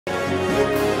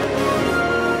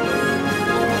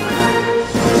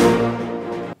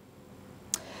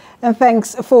And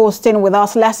thanks for staying with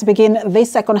us. Let's begin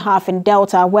this second half in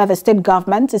Delta, where the state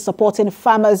government is supporting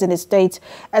farmers in the state,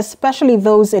 especially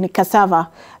those in cassava,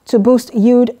 to boost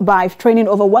yield by training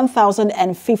over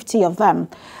 1,050 of them.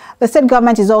 The state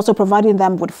government is also providing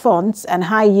them with funds and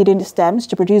high-yielding stems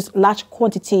to produce large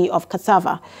quantity of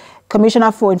cassava.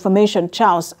 Commissioner for Information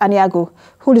Charles Aniago,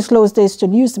 who disclosed this to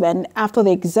newsmen after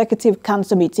the Executive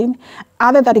Council meeting,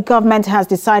 added that the government has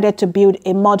decided to build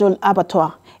a model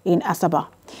abattoir in Asaba.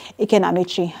 Iken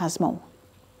Amechi has more.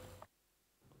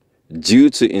 Due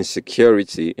to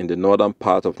insecurity in the northern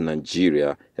part of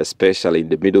Nigeria, especially in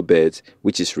the Middle Belt,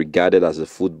 which is regarded as the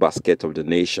food basket of the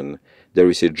nation, there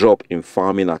is a drop in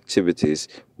farming activities,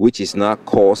 which is now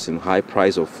causing high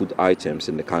price of food items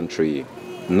in the country.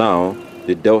 Now,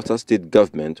 the Delta State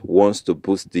government wants to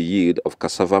boost the yield of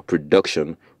cassava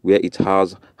production, where it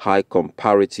has high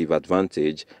comparative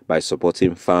advantage, by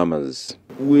supporting farmers.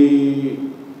 We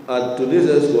at today's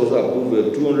expo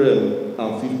approved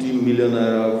 250 million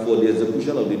naira for the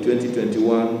execution of the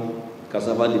 2021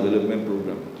 cassava development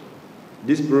program.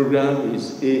 This program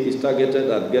is targeted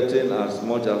at getting as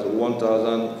much as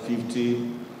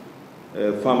 1,050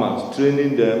 farmers,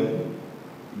 training them,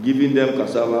 giving them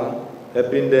cassava,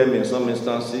 helping them in some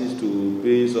instances to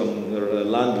pay some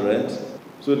land rent,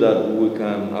 so that we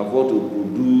can afford to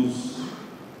produce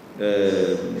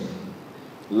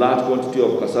large quantity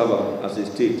of cassava as a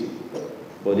state.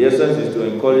 But the essence is to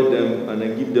encourage them and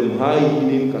then give them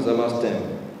high-yielding cassava stem.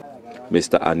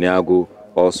 Mr. Aniago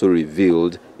also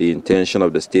revealed the intention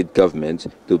of the state government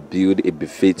to build a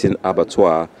befitting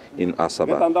abattoir in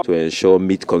Asaba to ensure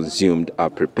meat consumed are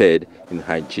prepared in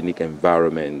hygienic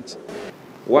environment.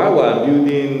 Why we are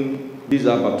building this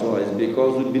abattoir is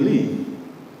because we believe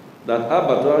that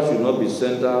abattoir should not be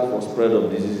center for spread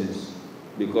of diseases.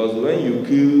 Because when you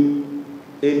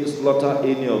slaughter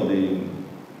any of the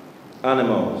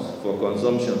animals for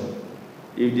consumption,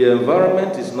 if the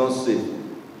environment is not safe,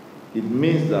 it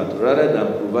means that rather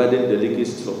than providing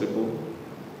delicacies for people,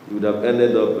 you would have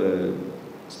ended up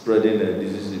spreading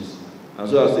diseases. And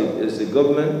so as a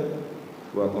government,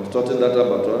 we are constructing that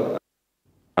abattoir.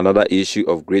 Another issue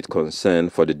of great concern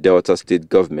for the Delta State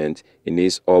government in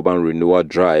its urban renewal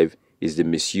drive is the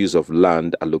misuse of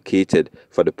land allocated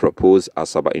for the proposed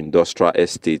Asaba Industrial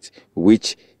Estate,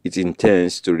 which it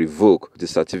intends to revoke the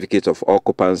certificate of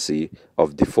occupancy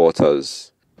of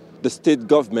defaulters. The state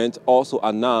government also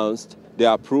announced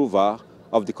the approval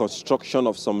of the construction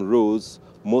of some roads,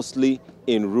 mostly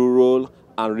in rural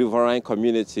and riverine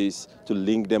communities, to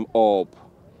link them up.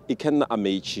 Iken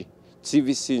Amechi,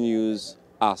 TVC News,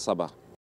 Asaba.